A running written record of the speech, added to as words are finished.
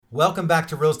Welcome back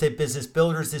to Real Estate Business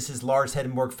Builders. This is Lars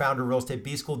Hedenborg, founder of Real Estate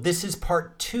B School. This is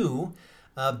part two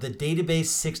of the Database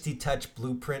 60 Touch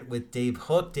Blueprint with Dave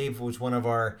Hooke. Dave was one of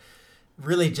our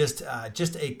really just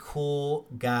a cool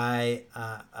guy,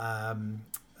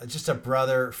 just a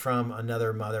brother from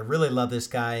another mother. Really love this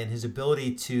guy and his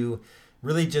ability to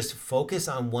really just focus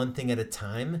on one thing at a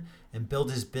time and build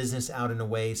his business out in a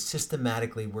way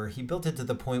systematically where he built it to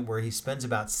the point where he spends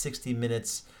about 60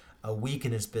 minutes a week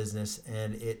in his business,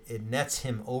 and it nets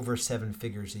him over seven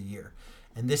figures a year.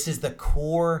 And this is the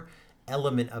core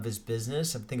element of his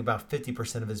business. I think about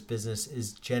 50% of his business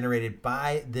is generated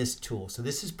by this tool. So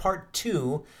this is part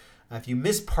two. If you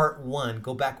missed part one,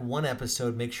 go back one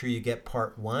episode, make sure you get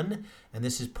part one. And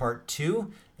this is part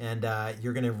two, and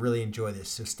you're going to really enjoy this.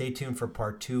 So stay tuned for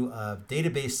part two of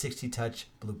Database 60 Touch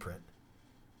Blueprint.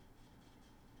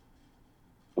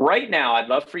 Right now, I'd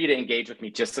love for you to engage with me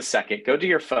just a second. Go to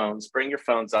your phones, bring your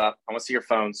phones up. I want to see your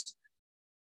phones.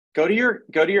 Go to your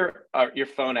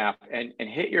phone app and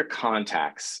hit your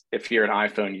contacts if you're an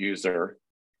iPhone user,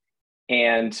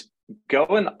 and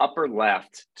go in the upper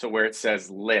left to where it says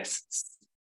lists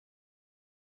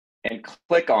and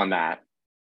click on that.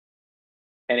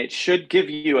 And it should give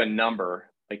you a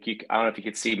number. I don't know if you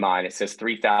can see mine. It says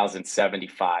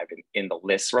 3,075 in the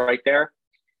list right there.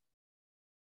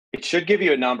 It should give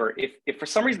you a number. If for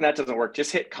some reason that doesn't work,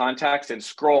 just hit contacts and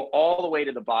scroll all the way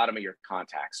to the bottom of your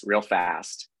contacts real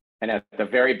fast. And at the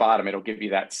very bottom, it'll give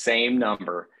you that same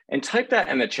number. And type that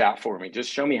in the chat for me.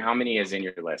 Just show me how many is in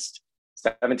your list.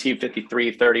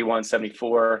 1753,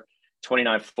 3174,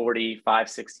 2940,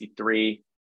 563,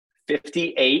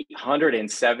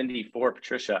 5,874,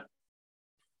 Patricia.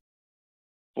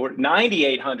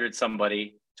 9,800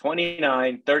 somebody,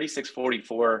 29,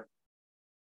 3644.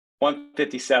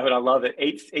 157, I love it.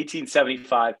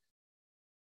 1875.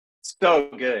 So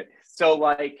good. So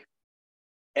like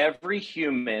every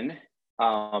human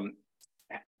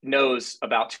knows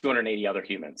about 280 other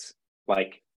humans.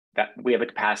 Like that, we have the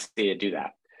capacity to do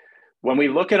that. When we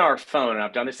look at our phone, and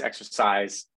I've done this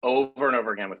exercise over and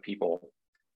over again with people,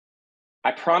 I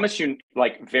promise you,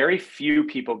 like very few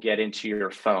people get into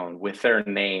your phone with their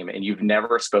name and you've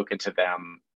never spoken to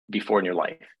them before in your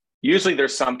life. Usually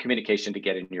there's some communication to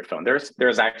get in your phone.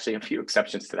 There's actually a few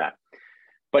exceptions to that.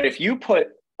 But if you put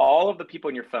all of the people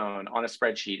in your phone on a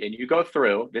spreadsheet and you go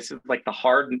through, this is like the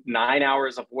hard 9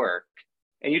 hours of work,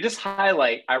 and you just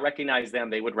highlight, I recognize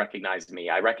them, they would recognize me.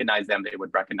 I recognize them, they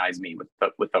would recognize me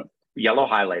with a yellow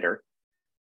highlighter.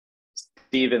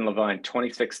 Stephen Levine,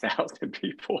 26,000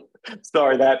 people.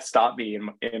 Sorry, that stopped me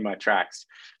in my tracks.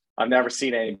 I've never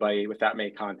seen anybody with that many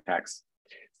contacts.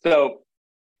 So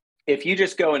if you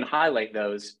just go and highlight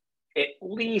those, at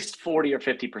least 40 or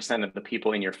 50% of the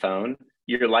people in your phone,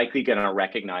 you're likely going to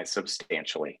recognize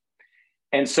substantially.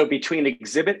 And so between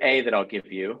Exhibit A that I'll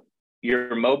give you,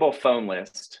 your mobile phone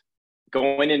list,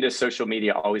 going into social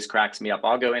media always cracks me up.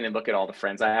 I'll go in and look at all the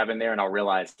friends I have in there, and I'll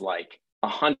realize like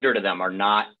 100 of them are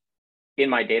not in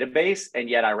my database, and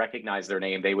yet I recognize their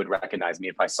name. They would recognize me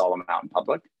if I saw them out in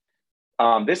public.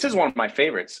 This is one of my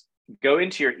favorites. Go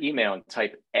into your email and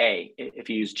type A if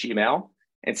you use Gmail,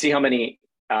 and see how many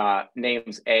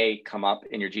names A come up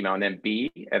in your Gmail, and then B,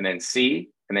 and then C,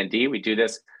 and then D. We do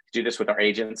this with our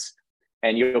agents,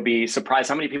 and you'll be surprised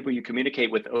how many people you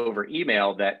communicate with over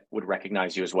email that would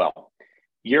recognize you as well.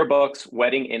 Yearbooks,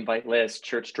 wedding invite list,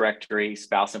 church directory,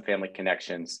 spouse and family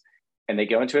connections, and they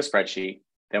go into a spreadsheet.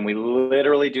 Then we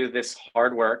literally do this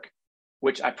hard work,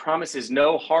 which I promise is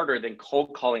no harder than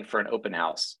cold calling for an open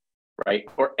house, right?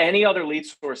 Or any other lead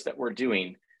source that we're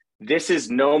doing. This is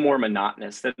no more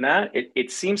monotonous than that.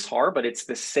 It seems hard, but it's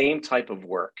the same type of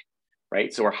work,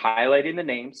 right? So we're highlighting the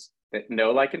names that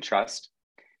know, like, and trust.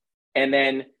 And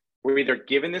then we're either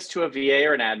giving this to a VA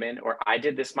or an admin, or I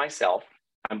did this myself.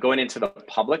 I'm going into the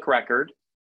public record.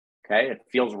 Okay, it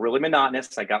feels really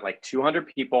monotonous. I got like 200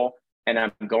 people, and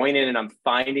I'm going in and I'm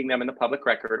finding them in the public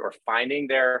record or finding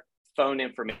their phone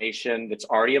information that's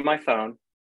already in my phone.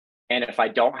 And if I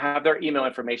don't have their email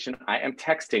information, I am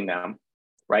texting them,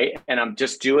 right? And I'm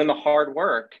just doing the hard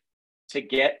work to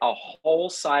get a whole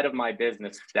side of my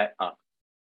business set up,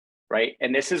 right?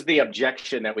 And this is the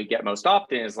objection that we get most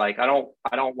often is like, I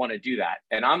don't want to do that.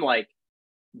 And I'm like,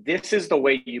 this is the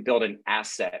way you build an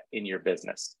asset in your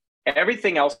business.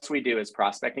 Everything else we do is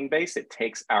prospecting based. It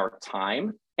takes our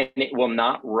time and it will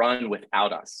not run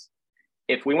without us.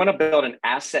 If we want to build an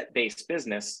asset-based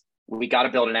business, we got to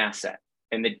build an asset.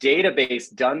 And the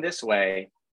database done this way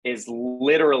is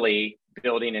literally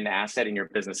building an asset in your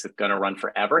business that's going to run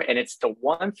forever. And it's the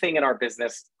one thing in our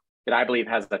business that I believe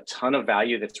has a ton of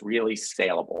value that's really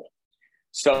saleable.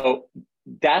 So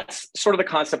that's sort of the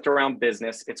concept around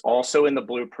business. It's also in the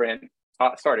blueprint,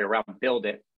 around build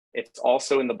it. It's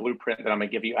also in the blueprint that I'm going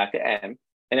to give you at the end.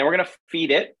 And then we're going to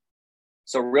feed it.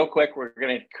 So real quick, we're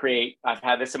going to create, I've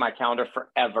had this in my calendar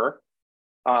forever,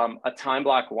 a time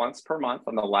block once per month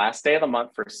on the last day of the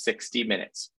month for 60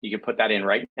 minutes. You can put that in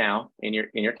right now in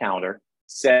your calendar,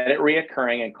 set it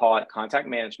reoccurring and call it contact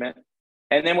management.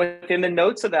 And then within the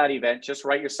notes of that event, just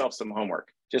write yourself some homework.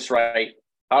 Just write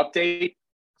update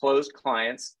closed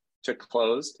clients to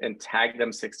closed and tag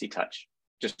them 60 touch.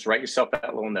 Just write yourself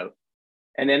that little note.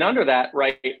 And then under that,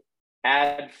 write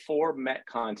add 4 Met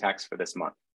contacts for this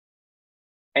month.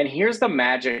 And here's the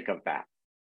magic of that.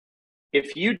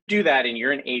 If you do that and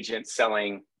you're an agent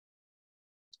selling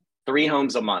 3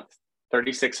 homes a month,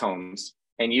 36 homes,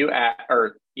 and you add,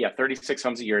 36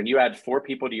 homes a year, and you add 4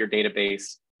 people to your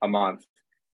database a month,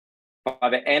 by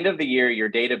the end of the year, your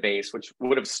database, which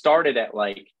would have started at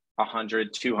like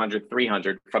 100, 200,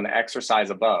 300 from the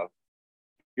exercise above,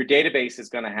 your database is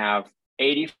going to have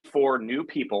 84 new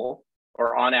people,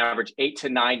 or on average 8 to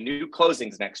 9 new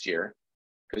closings next year,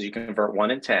 because you convert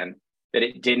 1 in 10, that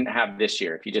it didn't have this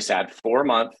year. If you just add 4 a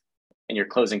month and you're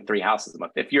closing 3 houses a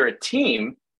month. If you're a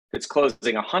team that's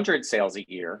closing 100 sales a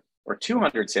year or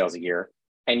 200 sales a year,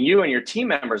 and you and your team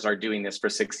members are doing this for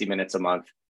 60 minutes a month,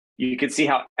 you can see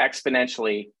how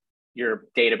exponentially your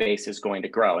database is going to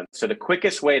grow. And so the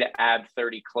quickest way to add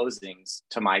 30 closings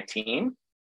to my team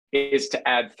is to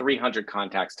add 300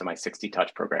 contacts to my 60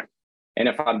 touch program. And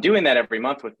if I'm doing that every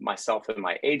month with myself and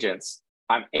my agents,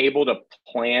 I'm able to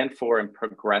plan for and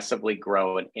progressively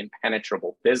grow an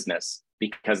impenetrable business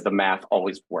because the math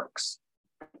always works.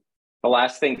 The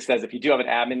last thing says, if you do have an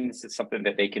admin, this is something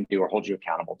that they can do or hold you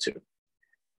accountable to.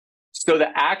 So the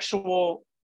actual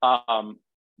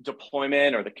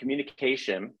deployment or the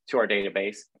communication to our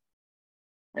database,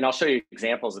 and I'll show you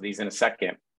examples of these in a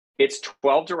second. It's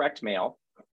 12 direct mail.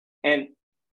 And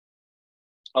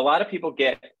a lot of people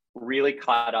get really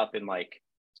caught up in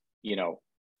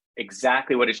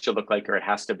exactly what it should look like, or it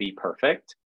has to be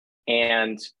perfect.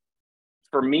 And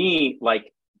for me,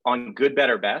 like on good,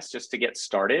 better, best, just to get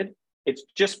started, it's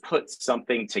just put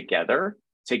something together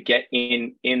to get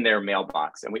in their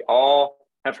mailbox. And we all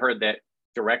have heard that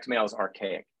direct mail is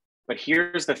archaic. But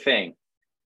here's the thing.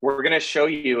 We're going to show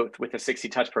you with the 60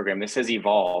 touch program, this has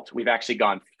evolved. We've actually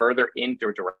gone further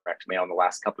into direct mail in the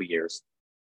last couple of years.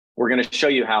 We're going to show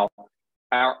you how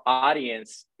our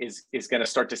audience is going to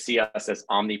start to see us as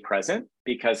omnipresent,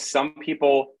 because some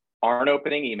people aren't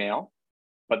opening email,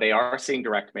 but they are seeing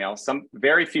direct mail.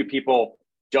 Very few people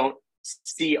don't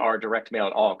see our direct mail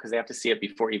at all because they have to see it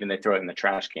before even they throw it in the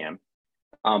trash can.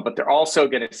 But they're also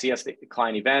going to see us at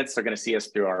client events. They're going to see us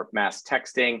through our mass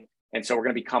texting. And so we're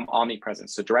going to become omnipresent.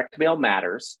 So direct mail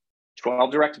matters. 12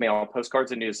 direct mail,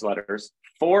 postcards and newsletters,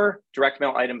 4 direct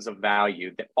mail items of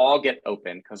value that all get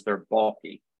open because they're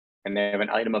bulky and they have an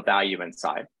item of value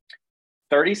inside.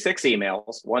 36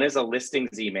 emails. 1 is a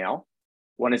listings email.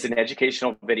 1 is an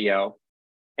educational video.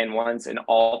 And 1's an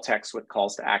all text with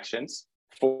calls to actions.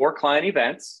 4 client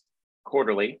events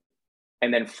quarterly.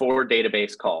 And then 4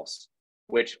 database calls,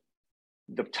 which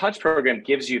the touch program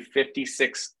gives you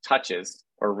 56 touches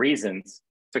or reasons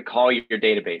to call your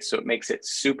database. So it makes it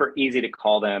super easy to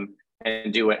call them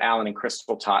and do what Alan and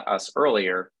Crystal taught us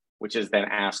earlier, which is then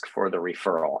ask for the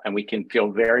referral. And we can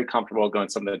feel very comfortable going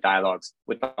some of the dialogues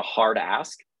with a hard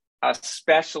ask,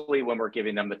 especially when we're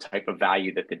giving them the type of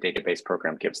value that the database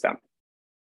program gives them.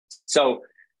 So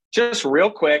just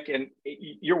real quick, and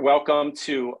you're welcome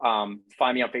to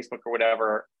find me on Facebook or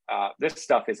whatever. This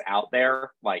stuff is out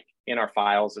there, like in our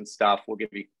files and stuff. We'll give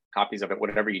you copies of it,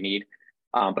 whatever you need.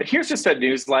 But here's just a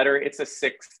newsletter. It's a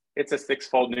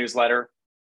 6-fold newsletter.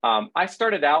 I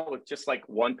started out with just like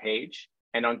 1 page,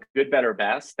 and on Good, Better,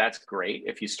 Best, that's great.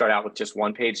 If you start out with just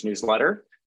 1-page newsletter,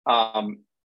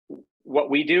 what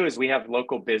we do is we have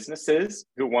local businesses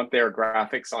who want their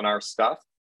graphics on our stuff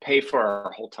pay for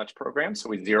our whole touch program. So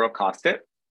we zero cost it.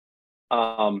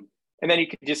 And then you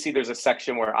can just see there's a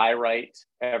section where I write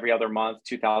every other month,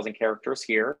 2,000 characters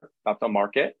here about the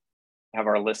market, have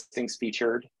our listings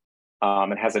featured.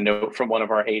 It has a note from one of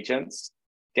our agents.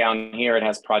 Down here, it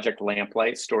has Project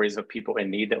Lamplight, stories of people in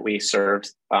need that we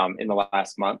served in the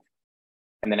last month.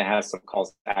 And then it has some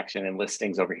calls to action and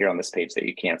listings over here on this page that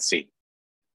you can't see.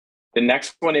 The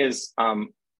next one is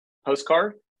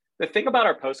postcard. The thing about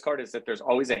our postcard is that there's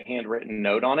always a handwritten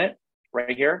note on it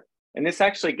right here. And this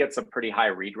actually gets a pretty high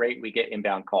read rate. We get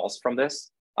inbound calls from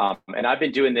this. And I've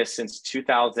been doing this since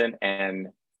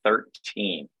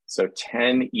 2013. So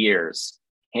 10 years,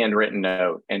 handwritten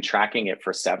note, and tracking it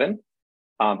for 7.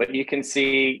 But you can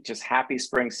see just happy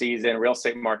spring season. Real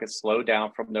estate markets slowed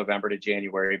down from November to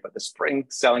January, but the spring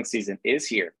selling season is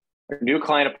here. New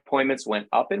client appointments went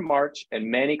up in March,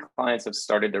 and many clients have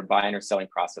started their buying or selling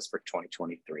process for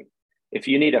 2023. If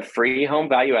you need a free home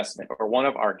value estimate or one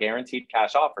of our guaranteed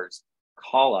cash offers,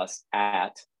 call us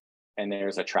at, and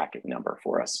there's a tracking number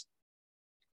for us.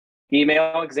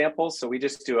 Email examples. So we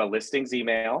just do a listings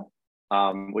email,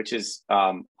 which is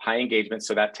high engagement.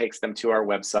 So that takes them to our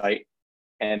website.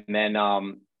 And then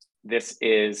this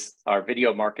is our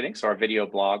video marketing. So our video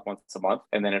blog once a month,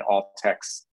 and then an all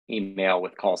text email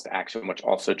with calls to action, which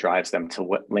also drives them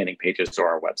to landing pages or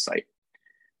our website.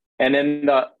 And then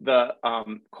the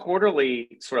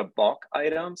quarterly sort of bulk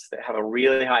items that have a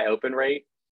really high open rate,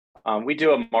 we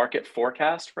do a market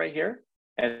forecast right here.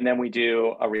 And then we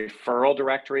do a referral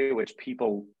directory, which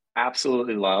people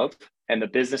absolutely love. And the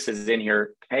businesses in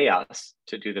here pay us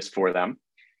to do this for them.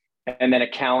 And then a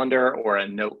calendar or a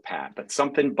notepad, but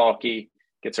something bulky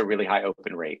gets a really high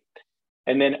open rate.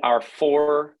 And then our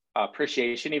 4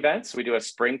 appreciation events, we do a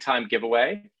springtime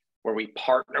giveaway where we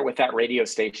partner with that radio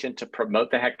station to promote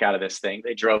the heck out of this thing.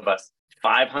 They drove us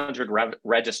 500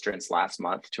 registrants last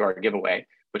month to our giveaway,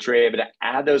 which we're able to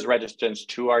add those registrants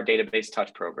to our database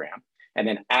touch program, and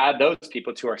then add those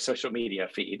people to our social media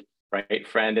feed, right?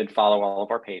 Friend and follow all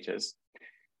of our pages.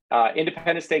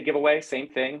 Independence Day giveaway, same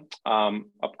thing. A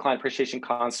client appreciation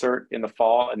concert in the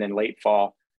fall, and then late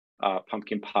fall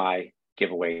pumpkin pie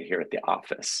giveaway here at the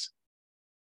office.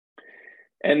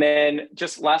 And then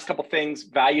just last couple things,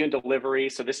 value and delivery.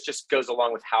 So this just goes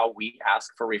along with how we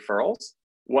ask for referrals.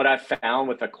 What I've found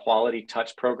with a quality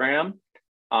touch program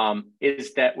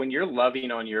is that when you're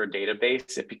loving on your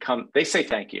database, they say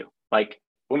thank you. Like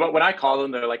when I call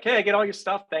them, they're like, hey, I get all your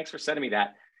stuff. Thanks for sending me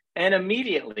that. And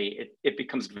immediately it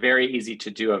becomes very easy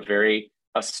to do a very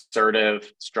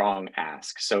assertive, strong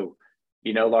ask. So,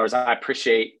 Lars, I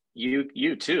appreciate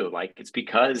you too. Like it's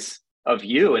because of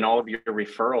you and all of your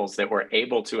referrals that we're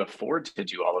able to afford to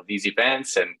do all of these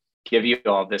events and give you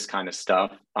all this kind of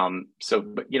stuff.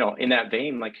 But in that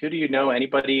vein, like who do you know,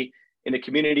 anybody in the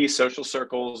community, social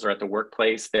circles, or at the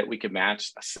workplace that we could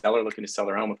match a seller looking to sell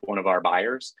their home with one of our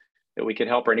buyers that we could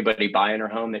help, or anybody buying their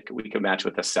home that we could match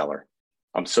with a seller?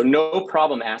 So no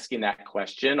problem asking that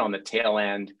question on the tail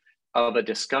end of a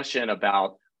discussion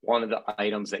about one of the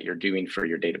items that you're doing for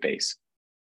your database.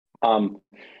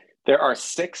 There are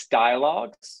 6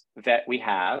 dialogues that we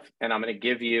have, and I'm going to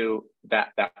give you that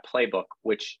playbook,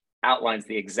 which outlines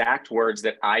the exact words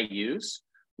that I use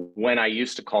when I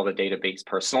used to call the database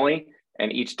personally.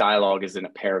 And each dialogue is in a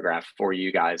paragraph for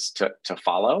you guys to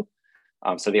follow.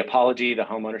 So the apology, the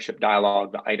homeownership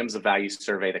dialogue, the items of value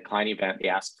survey, the client event, the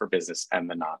ask for business, and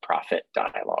the nonprofit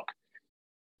dialogue.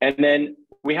 And then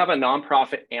we have a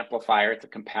nonprofit amplifier. It's a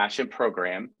compassion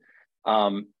program.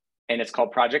 And it's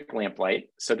called Project Lamplight.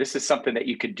 So this is something that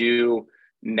you could do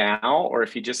now, or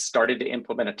if you just started to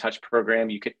implement a touch program,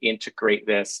 you could integrate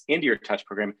this into your touch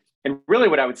program. And really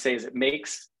what I would say is it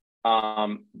makes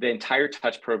the entire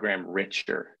touch program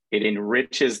richer. It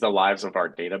enriches the lives of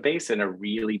our database in a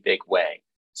really big way.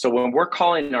 So when we're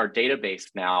calling our database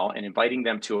now and inviting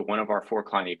them to one of our 4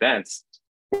 client events,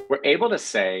 we're able to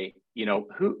say,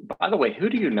 who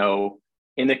do you know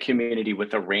in the community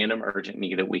with a random urgent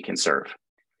need that we can serve?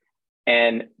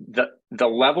 And the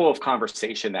level of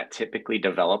conversation that typically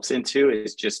develops into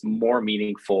is just more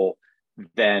meaningful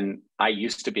than I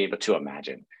used to be able to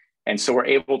imagine. And so we're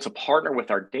able to partner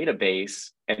with our database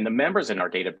and the members in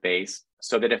our database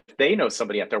so that if they know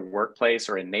somebody at their workplace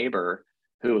or a neighbor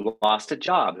who lost a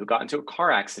job, who got into a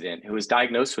car accident, who was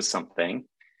diagnosed with something,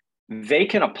 they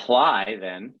can apply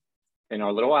then in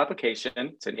our little application.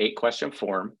 It's an 8-question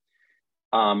form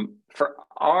for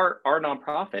our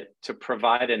nonprofit to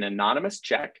provide an anonymous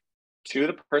check to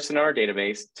the person in our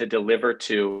database to deliver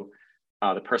to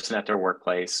the person at their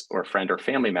workplace or friend or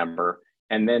family member.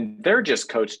 And then they're just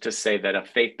coached to say that a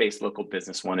faith-based local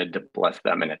business wanted to bless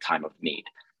them in a time of need.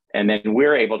 And then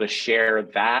we're able to share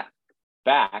that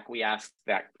back. We ask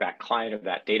that client of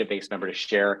that database member to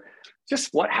share just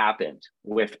what happened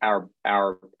with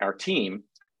our team.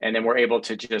 And then we're able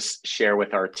to just share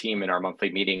with our team in our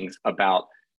monthly meetings about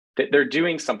that they're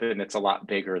doing something that's a lot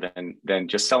bigger than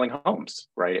just selling homes,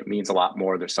 right? It means a lot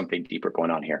more. There's something deeper going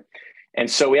on here.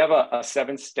 And so we have a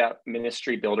 7-step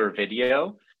ministry builder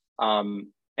video.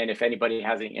 And if anybody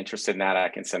has any interest in that, I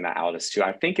can send that out as too.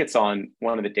 I think it's on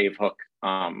one of the Dave Hooke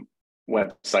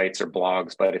websites or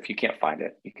blogs, but if you can't find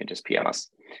it, you can just PM us.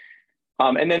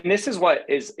 And then this is what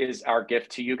is our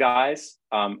gift to you guys.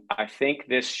 I think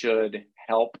this should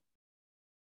help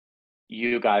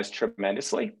you guys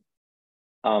tremendously.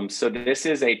 So this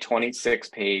is a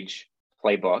 26-page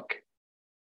playbook,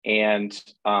 and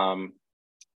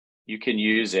you can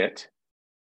use it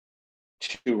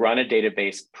to run a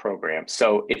database program.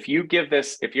 So if you give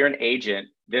this, if you're an agent,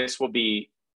 this will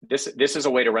be, this is a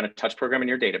way to run a touch program in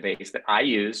your database that I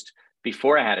used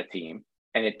before I had a team,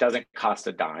 and it doesn't cost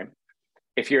a dime.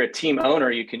 If you're a team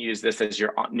owner, you can use this as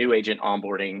your new agent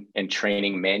onboarding and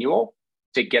training manual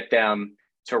to get them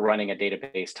to running a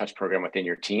database touch program within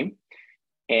your team.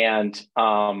 And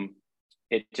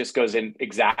it just goes in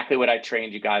exactly what I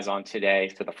trained you guys on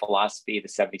today. So the philosophy, the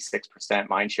 76%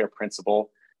 mindshare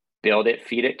principle, build it,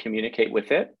 feed it, communicate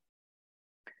with it.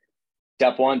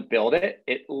 Step one, build it.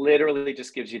 It literally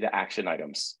just gives you the action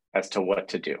items as to what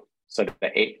to do. So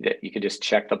that you could just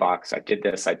check the box. I did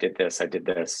this, I did this, I did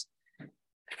this.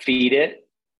 Feed it,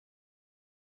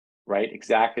 right?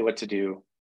 Exactly what to do.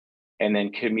 And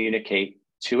then communicate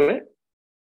to it.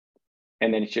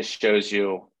 And then it just shows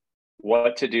you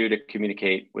what to do to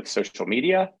communicate with social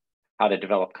media, how to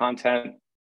develop content,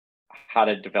 how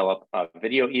to develop a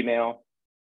video email,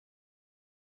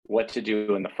 what to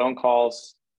do in the phone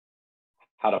calls,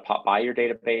 how to pop by your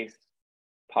database,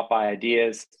 pop by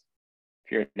ideas.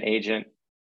 If you're an agent,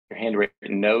 your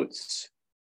handwritten notes,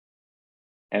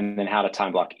 and then how to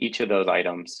time block each of those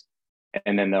items.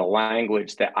 And then the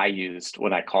language that I used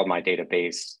when I called my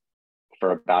database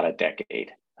for about a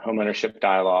decade: homeownership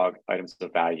dialogue, items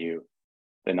of value,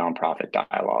 the nonprofit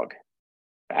dialogue,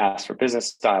 the ask for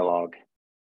business dialogue,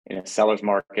 in a seller's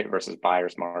market versus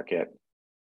buyer's market.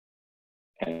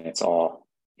 And it's all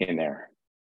in there.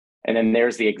 And then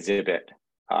there's the exhibit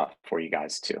for you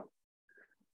guys too.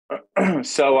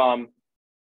 So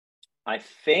I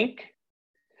think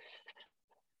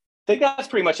that's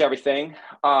pretty much everything.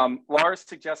 Lars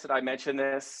suggested I mention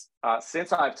this.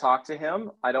 Since I've talked to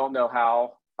him, I don't know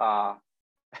how,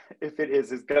 if it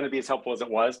is going to be as helpful as it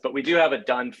was, but we do have it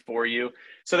done for you.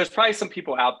 So there's probably some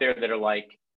people out there that are like,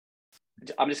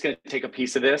 I'm just going to take a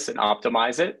piece of this and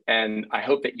optimize it. And I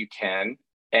hope that you can.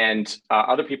 And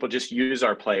other people just use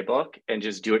our playbook and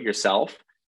just do it yourself.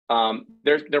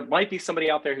 There might be somebody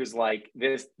out there who's like,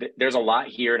 there's a lot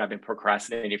here and I've been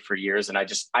procrastinating for years, and I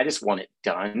just want it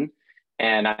done.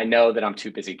 And I know that I'm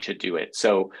too busy to do it.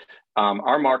 So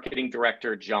our marketing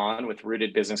director, John, with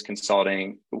Rooted Business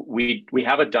Consulting, we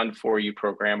have a done for you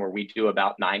program where we do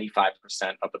about 95%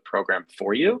 of the program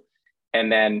for you, and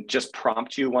then just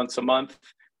prompt you once a month.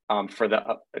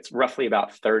 It's roughly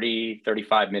about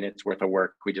 35 minutes worth of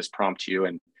work. We just prompt you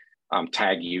and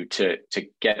tag you to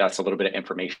get us a little bit of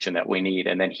information that we need.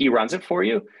 And then he runs it for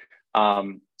you.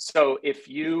 So if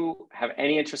you have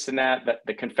any interest in that,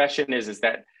 the confession is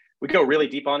that we go really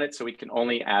deep on it. So we can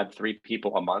only add 3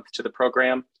 people a month to the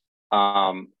program.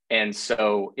 And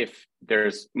so if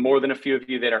there's more than a few of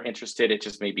you that are interested, it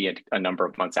just may be a number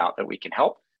of months out that we can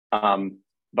help.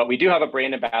 But we do have a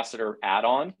brand ambassador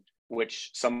add-on, which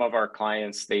some of our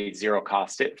clients, they zero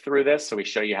cost it through this. So we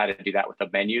show you how to do that with a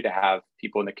menu to have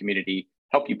people in the community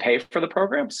help you pay for the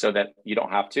program so that you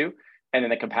don't have to. And then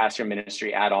the Compassion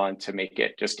Ministry add-on to make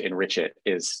it, just enrich it,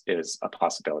 is a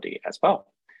possibility as well.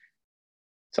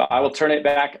 So I will turn it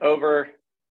back over.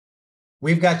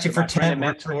 We've got you for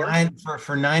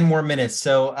 9 more minutes.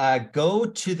 So go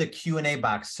to the Q&A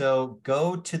box. So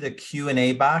go to the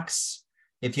Q&A box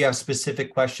if you have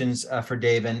specific questions for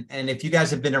Dave. And if you guys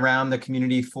have been around the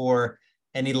community for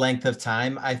any length of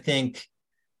time, I think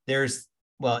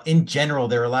in general,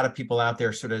 there are a lot of people out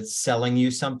there sort of selling you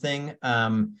something.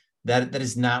 That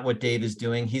is not what Dave is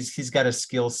doing. He's got a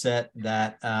skill set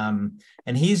that,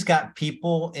 and he's got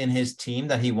people in his team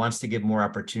that he wants to give more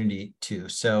opportunity to.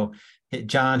 So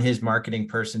John, his marketing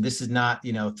person, this is not,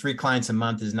 3 clients a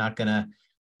month is not going to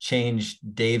change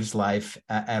Dave's life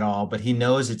at all, but he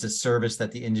knows it's a service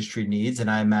that the industry needs. And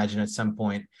I imagine at some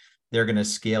point they're going to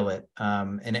scale it.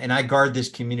 And I guard this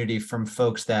community from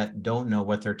folks that don't know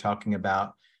what they're talking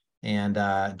about and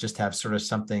just have sort of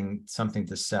something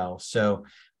to sell. So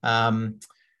can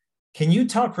you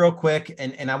talk real quick?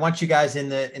 And I want you guys in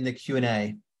the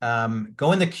Q&A,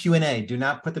 go in the Q&A, do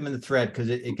not put them in the thread because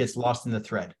it gets lost in the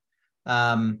thread.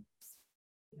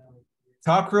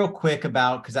 Talk real quick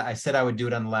about, because I said I would do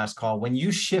it on the last call, when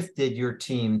you shifted your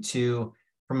team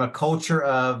from a culture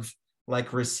of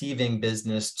like receiving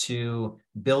business to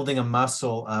building a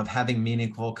muscle of having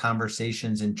meaningful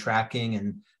conversations and tracking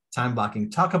and time blocking.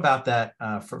 Talk about that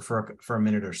for a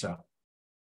minute or so.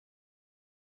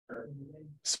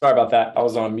 Sorry about that. I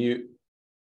was on mute.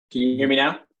 Can you hear me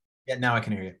now? Yeah, now I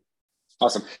can hear you.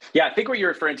 Awesome. Yeah, I think what you're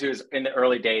referring to is in the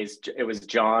early days, it was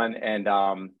John and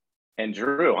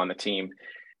Drew on the team.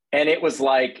 And it was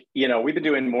like, we've been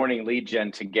doing morning lead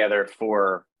gen together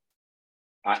for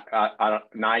I don't,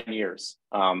 9 years.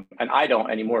 And I don't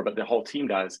anymore, but the whole team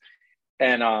does.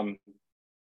 And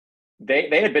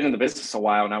they had been in the business a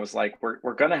while, and I was like,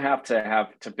 we're going to have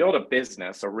to build a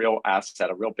business, a real asset,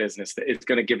 a real business that is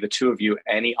going to give the two of you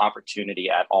any opportunity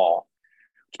at all.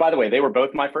 Which, by the way, they were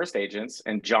both my first agents,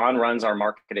 and John runs our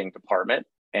marketing department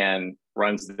and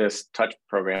runs this touch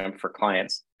program for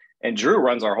clients. And Drew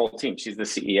runs our whole team. She's the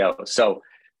CEO. So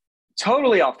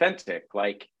totally authentic.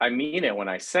 Like, I mean it when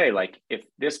I say, like, if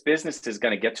this business is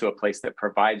going to get to a place that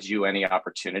provides you any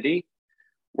opportunity,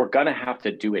 we're going to have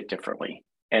to do it differently.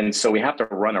 And so we have to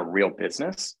run a real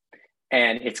business.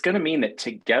 And it's going to mean that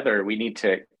together we need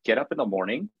to get up in the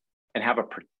morning and have a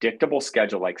predictable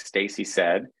schedule, like Stacy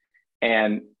said,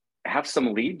 and have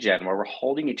some lead gen where we're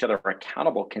holding each other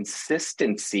accountable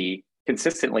consistently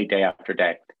day after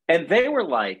day. And they were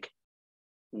like,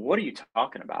 what are you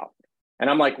talking about? And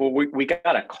I'm like, well, we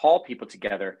got to call people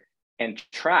together and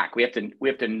track. We have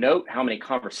to note how many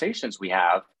conversations we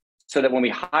have so that when we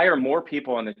hire more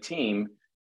people on the team,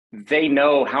 they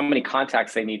know how many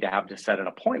contacts they need to have to set an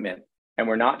appointment. And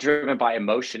we're not driven by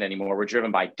emotion anymore. We're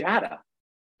driven by data.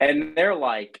 And they're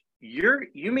like, you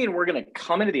mean we're going to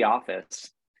come into the office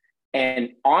and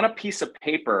on a piece of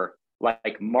paper,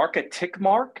 like mark a tick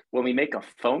mark when we make a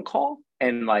phone call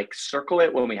and like circle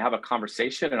it when we have a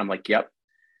conversation? And I'm like, yep.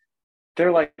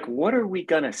 They're like, what are we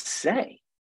going to say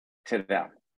to them?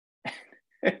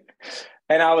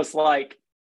 And I was like,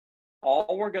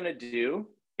 all we're going to do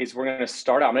is we're going to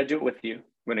start. I'm going to do it with you.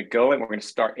 We're going to go and we're going to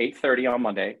start 8:30 on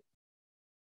Monday.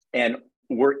 And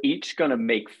we're each going to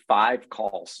make 5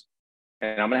 calls.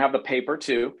 And I'm going to have the paper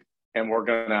too. And we're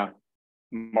going to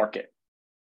mark it.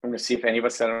 We're going to see if any of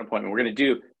us set an appointment. We're going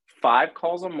to do 5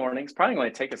 calls on mornings. Probably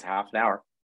going to take us half an hour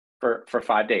for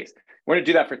 5 days. We're going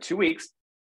to do that for 2 weeks.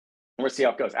 And we'll see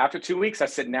how it goes. After 2 weeks, I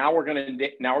said, now we're going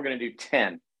to do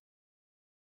 10.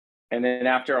 And then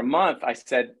after a month, I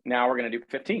said, now we're going to do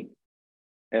 15.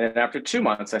 And then after 2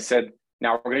 months, I said,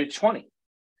 now we're going to do 20.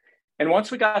 And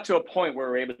once we got to a point where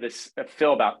we were able to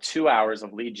fill about 2 hours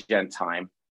of lead gen time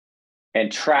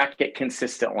and track it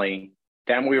consistently,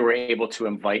 then we were able to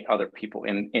invite other people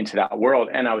into that world.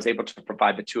 And I was able to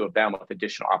provide the two of them with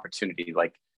additional opportunity,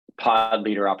 like pod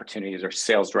leader opportunities or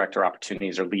sales director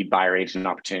opportunities or lead buyer agent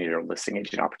opportunities or listing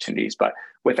agent opportunities. But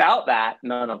without that,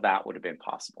 none of that would have been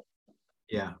possible.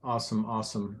 Yeah, awesome.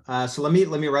 So let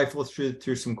me rifle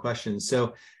through some questions.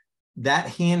 So that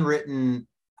handwritten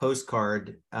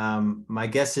postcard, my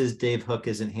guess is Dave Hooke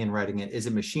isn't handwriting it. Is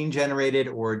it machine generated,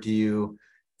 or do you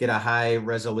get a high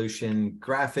resolution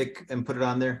graphic and put it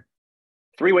on there?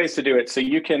 3 ways to do it. So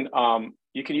you can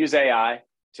use AI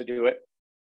to do it.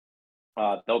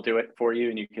 They'll do it for you,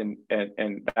 and you can,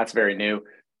 and that's very new.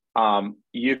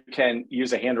 You can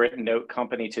use a handwritten note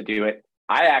company to do it.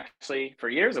 I actually, for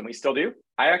years, and we still do,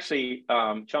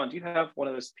 John, do you have one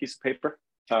of those pieces of paper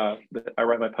that I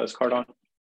write my postcard on?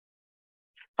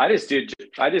 I just do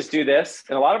this,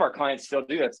 and a lot of our clients still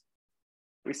do this.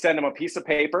 We send them a piece of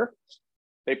paper,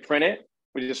 they print it,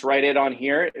 we just write it on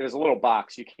here. There's a little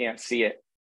box, you can't see it.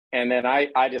 And then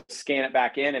I just scan it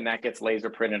back in, and that gets laser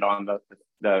printed on the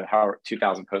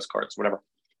 2,000 postcards, whatever.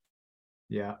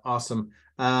 Yeah, awesome.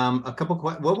 A couple,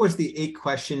 what was the 8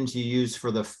 questions you used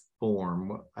for the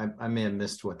form? I may have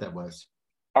missed what that was.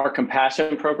 Our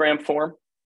compassion program form.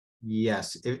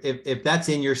 Yes, if that's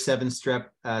in your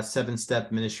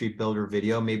 7-step ministry builder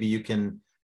video, maybe you can,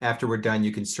 after we're done,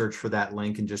 you can search for that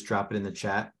link and just drop it in the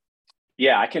chat.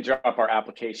 Yeah, I can drop our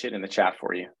application in the chat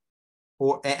for you.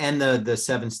 And the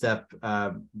 7-step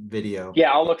video.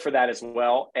 Yeah, I'll look for that as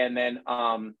well. And then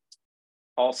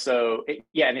also,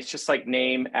 and it's just like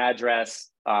name,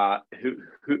 address,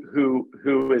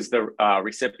 who is the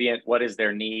recipient, what is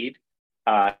their need,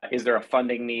 is there a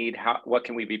funding need, what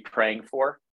can we be praying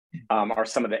for, are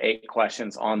some of the 8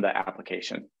 questions on the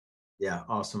application. Yeah,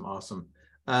 awesome.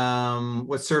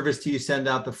 What service do you send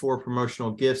out the 4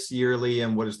 promotional gifts yearly,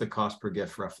 and what is the cost per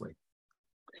gift roughly?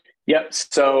 Yep.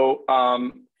 So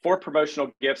for promotional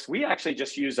gifts, we actually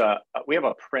just use we have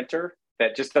a printer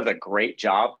that just does a great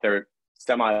job. They're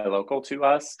semi-local to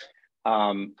us.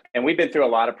 And we've been through a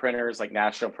lot of printers, like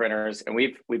national printers, and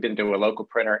we've been to a local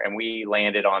printer, and we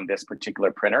landed on this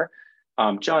particular printer.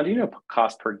 John, do you know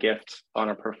cost per gift on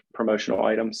our promotional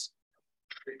items?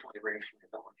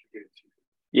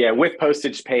 Yeah, with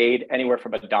postage paid, anywhere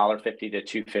from $1.50 to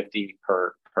 $2.50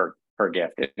 per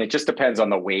gift. It just depends on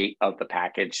the weight of the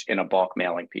package in a bulk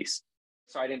mailing piece.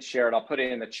 So I didn't share it. I'll put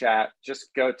it in the chat.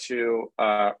 Just go to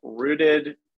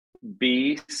rootedbc,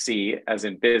 as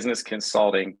in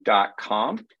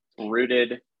businessconsulting.com,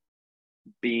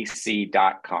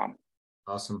 rootedbc.com.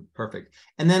 Awesome. Perfect.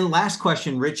 And then last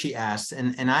question, Richie asked,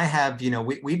 and I have,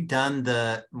 we've done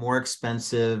the more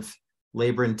expensive,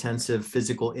 labor intensive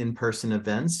physical in-person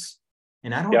events.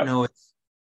 And I don't Yep. know,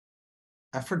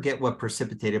 I forget what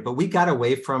precipitated, but we got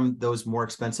away from those more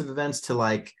expensive events to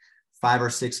like 5 or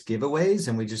 6 giveaways,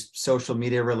 and we just social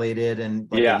media related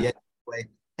and like a Yeah. giveaway.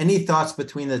 Any thoughts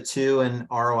between the two and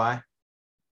ROI?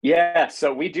 Yeah.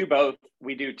 So we do both.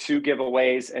 We do 2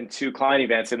 giveaways and 2 client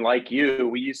events. And like you,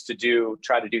 we used to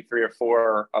try to do 3 or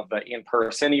 4 of the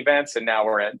in-person events. And now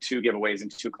we're at 2 giveaways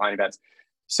and 2 client events.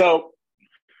 So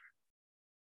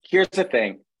here's the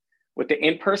thing with the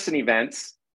in-person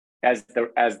events, as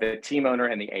the team owner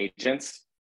and the agents,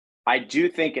 I do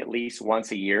think at least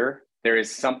once a year, there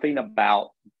is something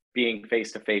about being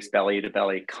face-to-face,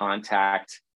 belly-to-belly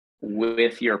contact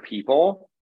with your people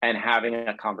and having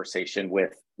a conversation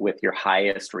with your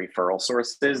highest referral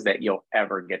sources that you'll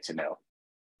ever get to know.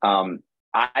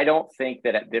 I don't think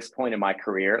that at this point in my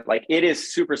career, like it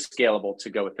is super scalable to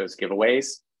go with those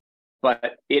giveaways,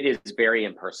 but it is very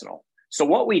impersonal. So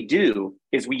what we do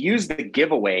is we use the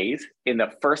giveaways in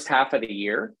the first half of the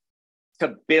year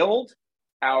to build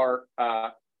our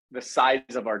the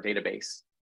size of our database,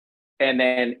 and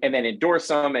then endorse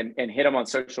them and hit them on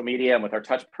social media and with our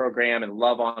touch program and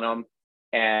love on them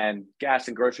and gas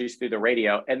and groceries through the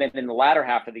radio. And then in the latter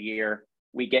half of the year,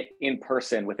 we get in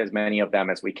person with as many of them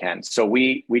as we can. So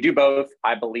we do both.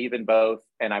 I believe in both,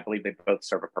 and I believe they both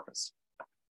serve a purpose.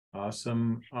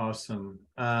 Awesome.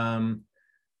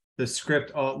 The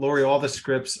script, Lori, all the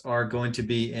scripts are going to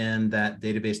be in that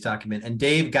database document. And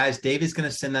Dave is going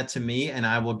to send that to me and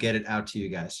I will get it out to you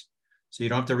guys. So you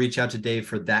don't have to reach out to Dave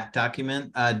for that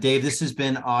document. Dave, this has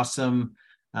been awesome.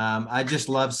 I just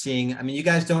love seeing, you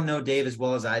guys don't know Dave as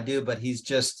well as I do, but he's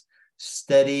just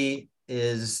steady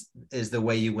is the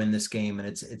way you win this game. And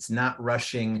it's not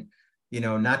rushing,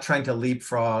 not trying to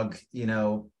leapfrog,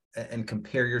 and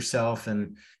compare yourself.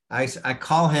 And I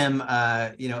call him,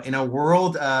 in a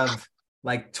world of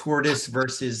like tortoise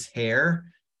versus hare,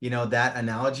 that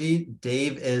analogy,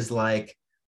 Dave is like,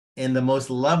 in the most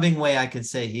loving way I can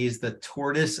say, he's the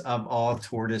tortoise of all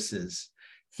tortoises.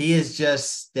 He is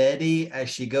just steady as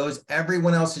she goes.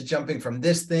 Everyone else is jumping from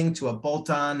this thing to a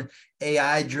bolt-on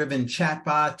AI-driven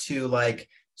chatbot to like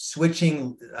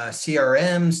switching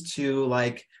CRMs to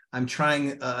like, I'm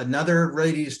trying another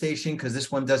radio station because this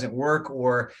one doesn't work,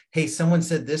 or hey, someone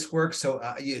said this works, so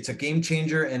it's a game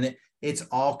changer, and it's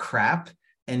all crap.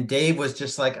 And Dave was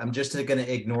just like, I'm just going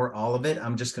to ignore all of it.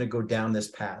 I'm just going to go down this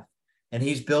path. And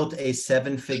he's built a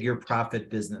 7-figure profit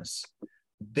business.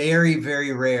 Very,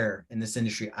 very rare in this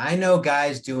industry. I know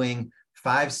guys doing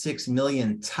 5-6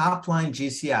 million top line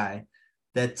GCI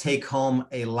that take home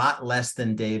a lot less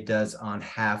than Dave does on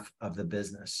half of the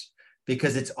business,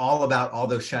 because it's all about all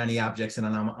those shiny objects. And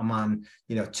I'm on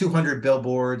 200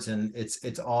 billboards, and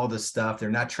it's all the stuff. They're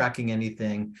not tracking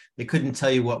anything. They couldn't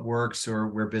tell you what works or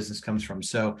where business comes from.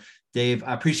 So Dave,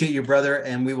 I appreciate you, brother,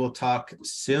 and we will talk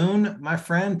soon, my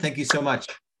friend. Thank you so much.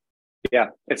 Yeah,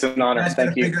 it's an honor.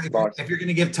 Thank you. If you're going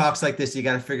to give talks like this, you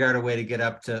got to figure out a way to get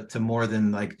up to more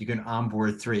than like you can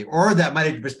onboard 3, or that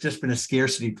might have just been a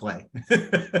scarcity play.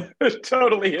 It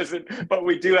totally isn't, but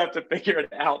we do have to figure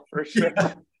it out for sure.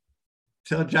 Yeah.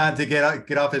 Tell John to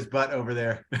get off his butt over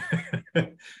there. All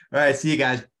right, see you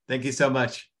guys. Thank you so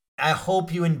much. I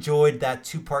hope you enjoyed that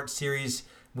 2-part series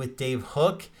with Dave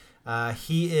Hooke.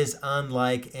 He is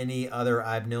unlike any other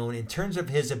I've known in terms of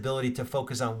his ability to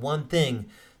focus on one thing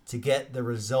to get the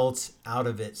results out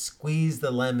of it. Squeeze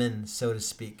the lemon, so to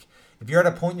speak. If you're at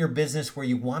a point in your business where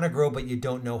you want to grow but you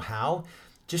don't know how,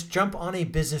 just jump on a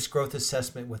business growth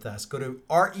assessment with us. Go to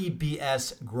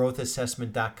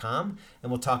rebsgrowthassessment.com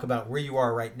and we'll talk about where you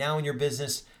are right now in your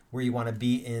business, where you want to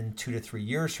be in 2 to 3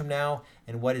 years from now,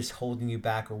 and what is holding you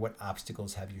back or what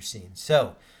obstacles have you seen.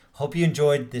 So hope you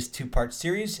enjoyed this 2-part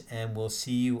series, and we'll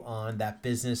see you on that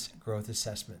business growth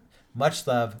assessment. Much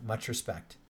love, much respect.